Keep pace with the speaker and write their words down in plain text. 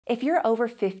If you're over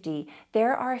 50,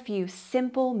 there are a few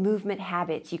simple movement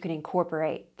habits you can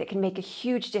incorporate that can make a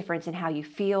huge difference in how you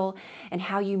feel and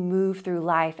how you move through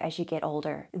life as you get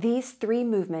older. These 3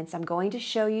 movements I'm going to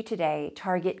show you today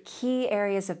target key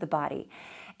areas of the body.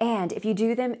 And if you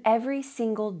do them every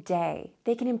single day,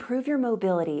 they can improve your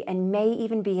mobility and may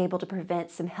even be able to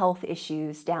prevent some health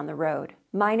issues down the road.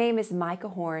 My name is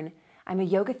Mikah Horn. I'm a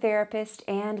yoga therapist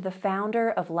and the founder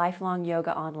of Lifelong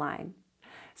Yoga Online.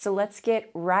 So let's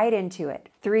get right into it.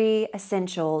 3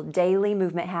 essential daily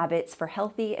movement habits for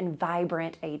healthy and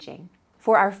vibrant aging.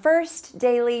 For our first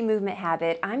daily movement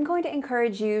habit, I'm going to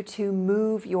encourage you to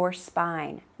move your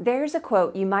spine. There's a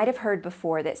quote you might have heard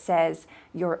before that says,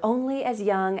 "You're only as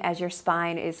young as your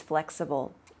spine is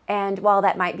flexible." And while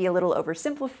that might be a little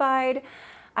oversimplified,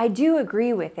 I do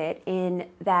agree with it in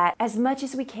that as much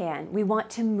as we can, we want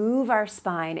to move our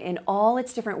spine in all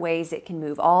its different ways it can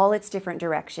move, all its different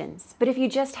directions. But if you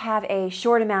just have a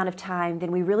short amount of time,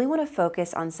 then we really want to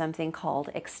focus on something called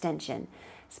extension,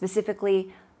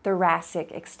 specifically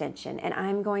thoracic extension. And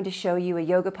I'm going to show you a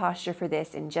yoga posture for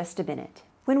this in just a minute.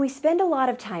 When we spend a lot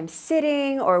of time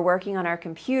sitting or working on our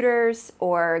computers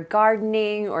or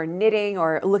gardening or knitting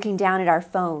or looking down at our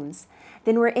phones,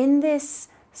 then we're in this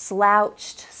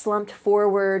slouched, slumped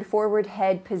forward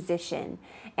head position,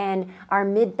 and our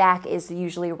mid-back is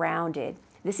usually rounded.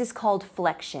 This is called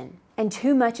flexion. And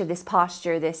too much of this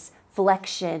posture, this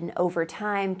flexion over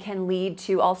time, can lead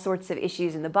to all sorts of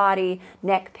issues in the body: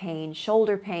 neck pain,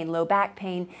 shoulder pain, low back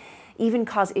pain, even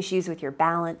cause issues with your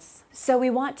balance. So we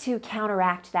want to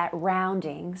counteract that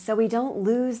rounding so we don't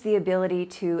lose the ability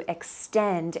to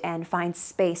extend and find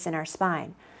space in our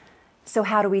spine. So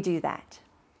how do we do that?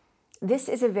 This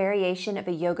is a variation of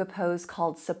a yoga pose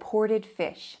called supported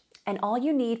fish. And all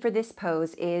you need for this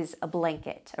pose is a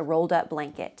blanket, a rolled up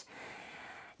blanket.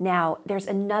 Now, there's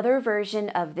another version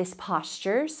of this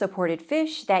posture, supported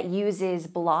fish, that uses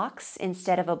blocks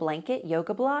instead of a blanket,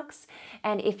 yoga blocks.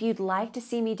 And if you'd like to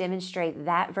see me demonstrate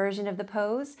that version of the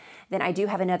pose, then I do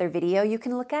have another video you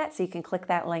can look at. So you can click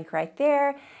that link right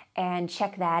there and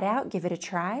check that out, give it a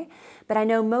try. But I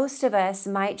know most of us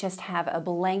might just have a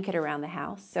blanket around the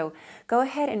house. So go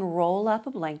ahead and roll up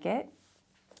a blanket.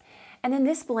 And then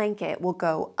this blanket will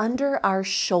go under our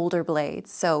shoulder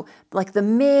blades, so like the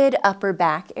mid-upper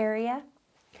back area.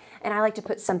 And I like to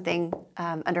put something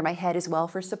under my head as well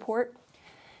for support.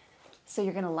 So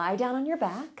you're gonna lie down on your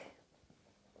back.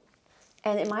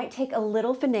 And it might take a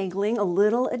little finagling, a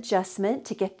little adjustment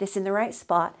to get this in the right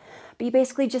spot. But you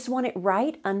basically just want it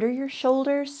right under your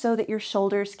shoulders so that your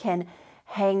shoulders can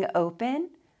hang open,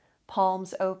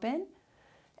 palms open.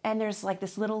 And there's like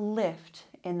this little lift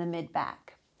in the mid-back.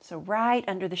 So right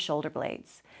under the shoulder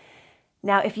blades.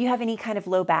 Now, if you have any kind of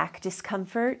low back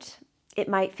discomfort, it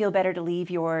might feel better to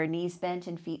leave your knees bent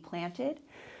and feet planted.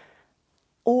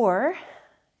 Or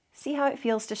see how it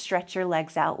feels to stretch your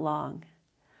legs out long.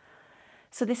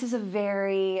 So this is a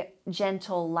very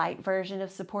gentle, light version of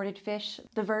supported fish.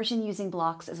 The version using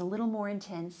blocks is a little more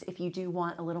intense. If you do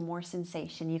want a little more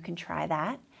sensation, you can try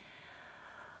that.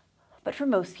 But for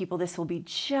most people, this will be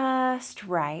just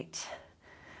right.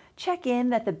 Check in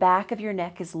that the back of your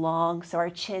neck is long so our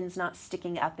chin's not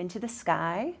sticking up into the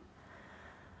sky.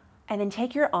 And then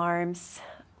take your arms.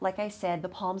 Like I said, the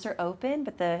palms are open,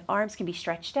 but the arms can be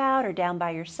stretched out or down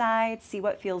by your sides. See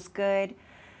what feels good.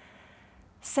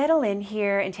 Settle in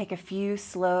here and take a few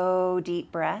slow,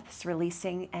 deep breaths,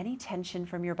 releasing any tension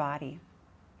from your body.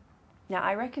 Now,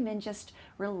 I recommend just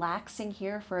relaxing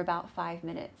here for about 5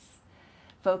 minutes,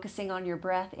 focusing on your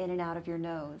breath in and out of your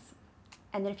nose.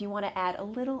 And then if you want to add a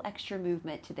little extra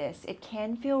movement to this, it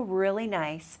can feel really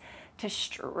nice to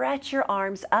stretch your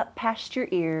arms up past your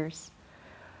ears.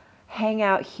 Hang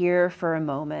out here for a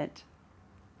moment.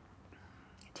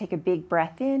 Take a big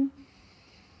breath in.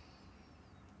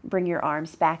 Bring your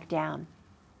arms back down.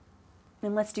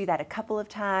 And let's do that a couple of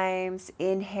times.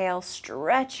 Inhale,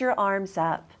 stretch your arms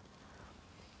up.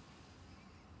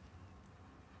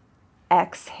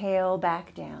 Exhale,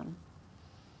 back down.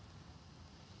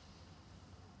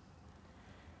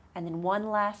 And then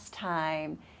one last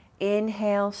time.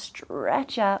 Inhale,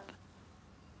 stretch up.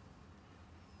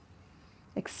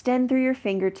 Extend through your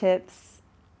fingertips.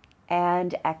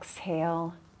 And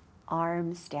exhale,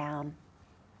 arms down.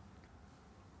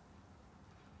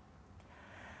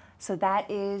 So that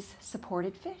is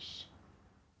supported fish.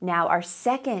 Now, our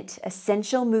second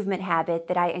essential movement habit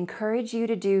that I encourage you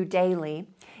to do daily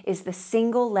is the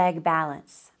single leg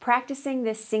balance. Practicing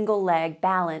this single leg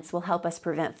balance will help us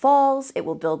prevent falls, it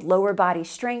will build lower body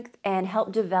strength, and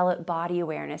help develop body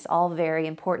awareness, all very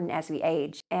important as we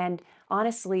age, and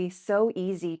honestly, so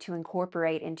easy to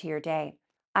incorporate into your day.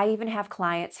 I even have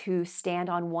clients who stand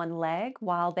on one leg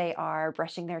while they are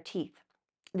brushing their teeth.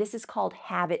 This is called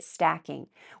habit stacking,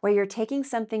 where you're taking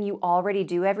something you already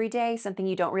do every day, something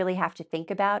you don't really have to think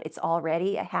about. It's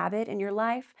already a habit in your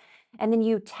life. And then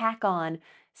you tack on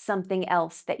something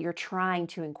else that you're trying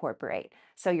to incorporate.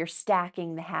 So you're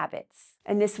stacking the habits.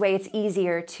 And this way, it's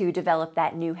easier to develop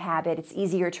that new habit. It's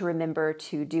easier to remember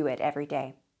to do it every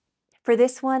day. For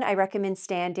this one, I recommend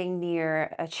standing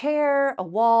near a chair, a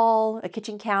wall, a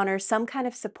kitchen counter, some kind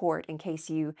of support in case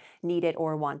you need it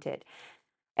or want it.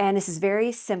 And this is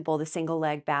very simple, the single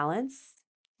leg balance.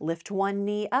 Lift one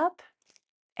knee up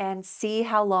and see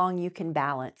how long you can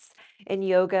balance. In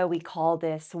yoga, we call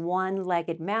this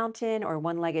one-legged mountain or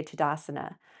one-legged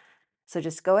Tadasana. So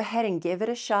just go ahead and give it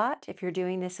a shot if you're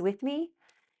doing this with me.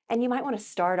 And you might want to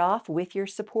start off with your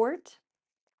support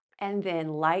and then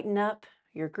lighten up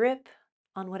your grip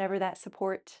on whatever that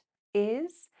support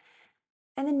is.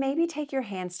 And then maybe take your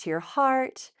hands to your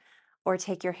heart or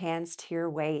take your hands to your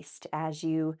waist as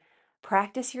you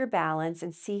practice your balance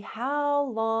and see how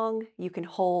long you can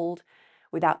hold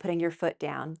without putting your foot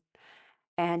down.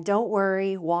 And don't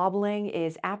worry, wobbling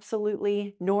is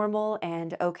absolutely normal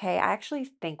and okay. I actually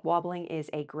think wobbling is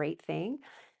a great thing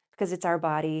because it's our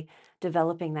body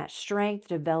developing that strength,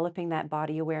 developing that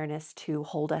body awareness to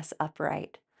hold us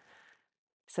upright.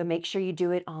 So make sure you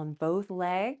do it on both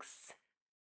legs,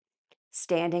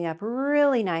 standing up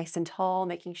really nice and tall,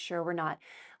 making sure we're not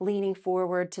leaning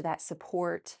forward to that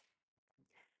support,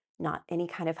 not any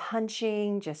kind of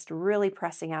hunching, just really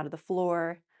pressing out of the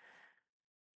floor.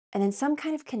 And then some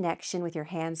kind of connection with your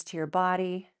hands to your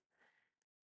body.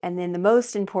 And then the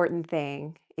most important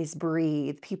thing is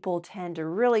breathe. People tend to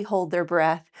really hold their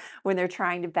breath when they're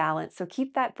trying to balance. So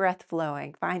keep that breath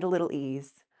flowing, find a little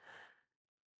ease.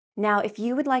 Now, if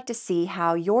you would like to see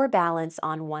how your balance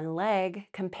on one leg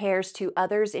compares to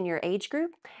others in your age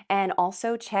group, and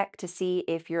also check to see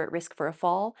if you're at risk for a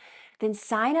fall, then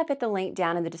sign up at the link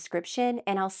down in the description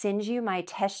and I'll send you my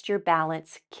Test Your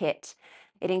Balance kit.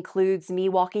 It includes me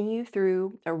walking you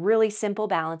through a really simple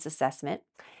balance assessment,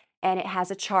 and it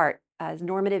has a chart, a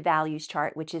normative values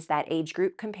chart, which is that age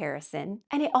group comparison.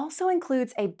 And it also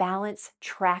includes a balance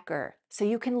tracker, so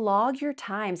you can log your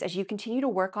times as you continue to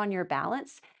work on your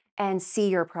balance and see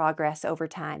your progress over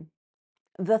time.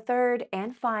 The third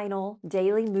and final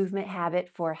daily movement habit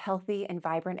for healthy and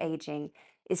vibrant aging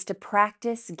is to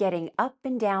practice getting up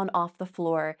and down off the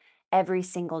floor every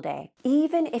single day.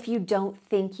 Even if you don't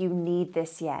think you need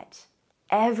this yet,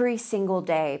 every single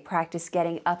day practice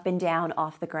getting up and down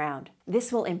off the ground.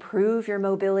 This will improve your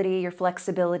mobility, your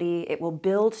flexibility, it will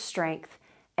build strength,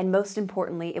 and most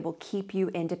importantly, it will keep you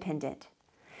independent.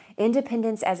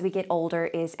 Independence as we get older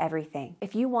is everything.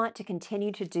 If you want to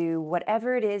continue to do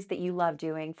whatever it is that you love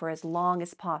doing for as long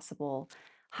as possible,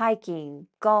 hiking,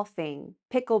 golfing,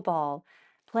 pickleball,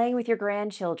 playing with your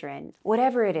grandchildren,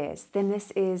 whatever it is, then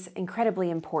this is incredibly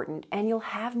important and you'll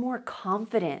have more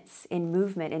confidence in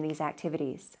movement in these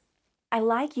activities. I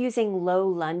like using low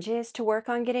lunges to work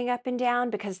on getting up and down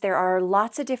because there are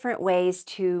lots of different ways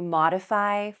to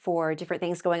modify for different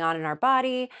things going on in our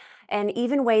body, and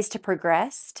even ways to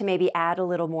progress to maybe add a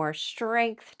little more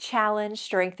strength challenge,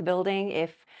 strength building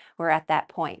if we're at that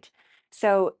point.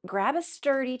 So grab a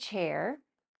sturdy chair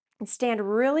and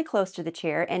stand really close to the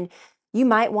chair, and you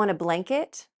might want a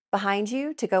blanket behind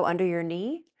you to go under your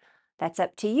knee. That's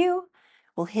up to you.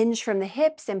 We'll hinge from the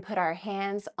hips and put our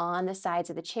hands on the sides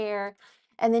of the chair,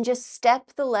 and then just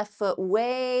step the left foot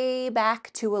way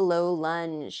back to a low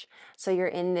lunge. So you're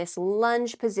in this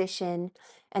lunge position,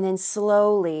 and then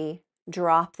slowly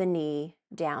drop the knee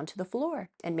down to the floor,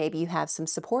 and maybe you have some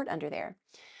support under there.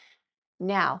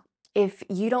 Now, if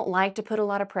you don't like to put a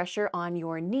lot of pressure on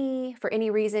your knee for any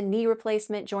reason, knee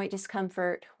replacement, joint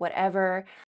discomfort, whatever,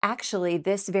 actually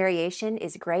this variation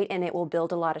is great and it will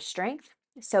build a lot of strength.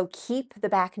 So keep the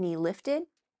back knee lifted.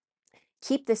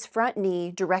 Keep this front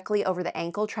knee directly over the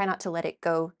ankle. Try not to let it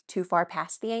go too far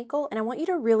past the ankle. And I want you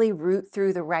to really root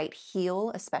through the right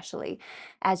heel, especially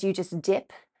as you just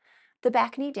dip the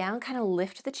back knee down, kind of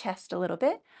lift the chest a little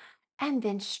bit, and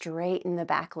then straighten the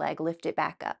back leg, lift it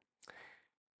back up.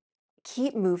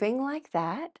 Keep moving like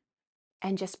that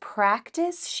and just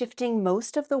practice shifting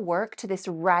most of the work to this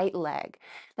right leg.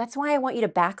 That's why I want you to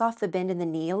back off the bend in the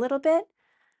knee a little bit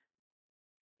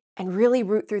and really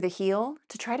root through the heel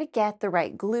to try to get the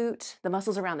right glute, the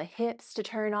muscles around the hips to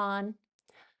turn on.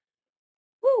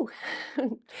 Woo!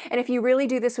 And if you really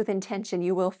do this with intention,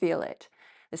 you will feel it.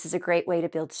 This is a great way to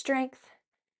build strength.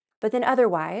 But then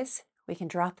otherwise, we can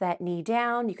drop that knee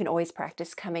down. You can always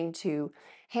practice coming to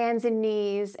hands and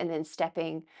knees and then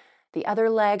stepping the other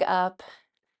leg up,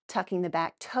 tucking the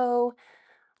back toe,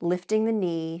 lifting the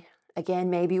knee. Again,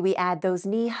 maybe we add those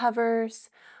knee hovers,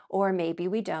 or maybe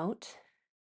we don't.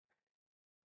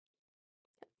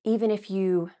 Even if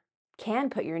you can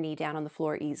put your knee down on the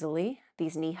floor easily,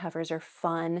 these knee hovers are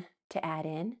fun to add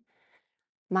in.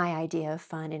 My idea of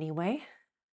fun anyway.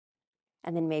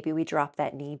 And then maybe we drop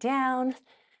that knee down,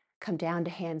 come down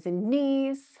to hands and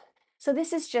knees. So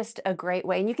this is just a great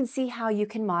way, and you can see how you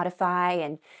can modify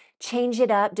and change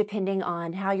it up depending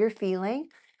on how you're feeling.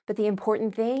 But the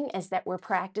important thing is that we're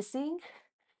practicing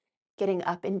getting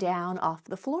up and down off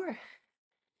the floor.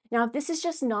 Now, if this is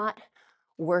just not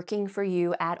working for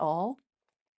you at all,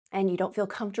 and you don't feel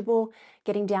comfortable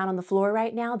getting down on the floor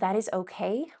right now, that is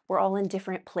okay. We're all in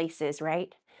different places,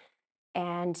 right?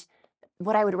 And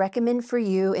what I would recommend for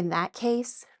you in that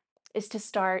case is to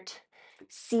start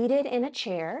seated in a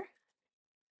chair.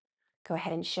 Go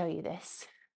ahead and show you this.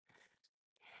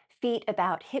 Feet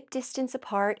about hip distance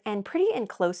apart and pretty and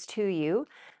close to you.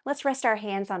 Let's rest our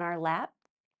hands on our lap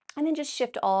and then just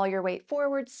shift all your weight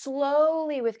forward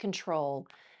slowly with control.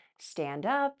 Stand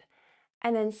up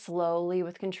and then slowly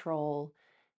with control,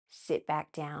 sit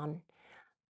back down.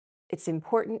 It's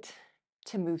important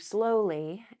to move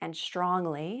slowly and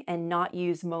strongly and not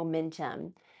use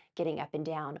momentum getting up and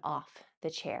down off the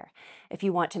chair. If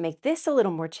you want to make this a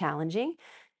little more challenging,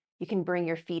 you can bring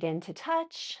your feet into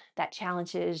touch. That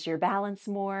challenges your balance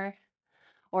more.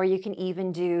 Or you can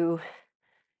even do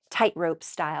tightrope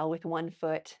style with one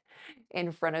foot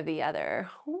in front of the other.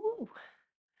 Ooh.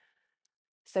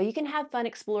 So you can have fun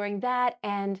exploring that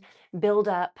and build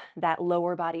up that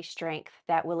lower body strength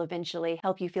that will eventually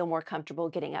help you feel more comfortable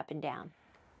getting up and down.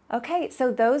 Okay,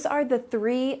 so those are the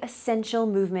 3 essential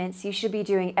movements you should be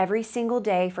doing every single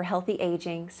day for healthy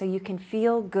aging so you can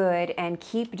feel good and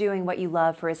keep doing what you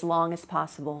love for as long as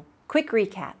possible. Quick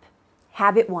recap.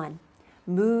 Habit 1,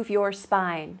 move your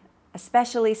spine,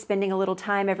 especially spending a little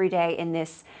time every day in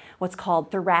this what's called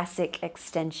thoracic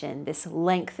extension, this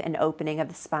length and opening of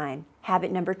the spine.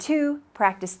 Habit number 2,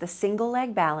 practice the single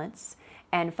leg balance.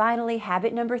 And finally,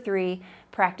 habit number 3,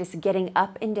 practice getting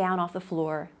up and down off the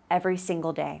floor every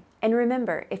single day. And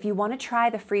remember, if you want to try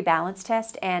the free balance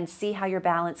test and see how your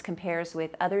balance compares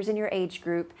with others in your age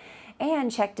group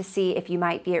and check to see if you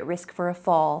might be at risk for a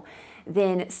fall,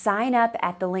 then sign up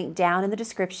at the link down in the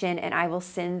description and I will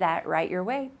send that right your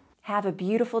way. Have a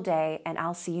beautiful day and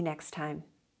I'll see you next time.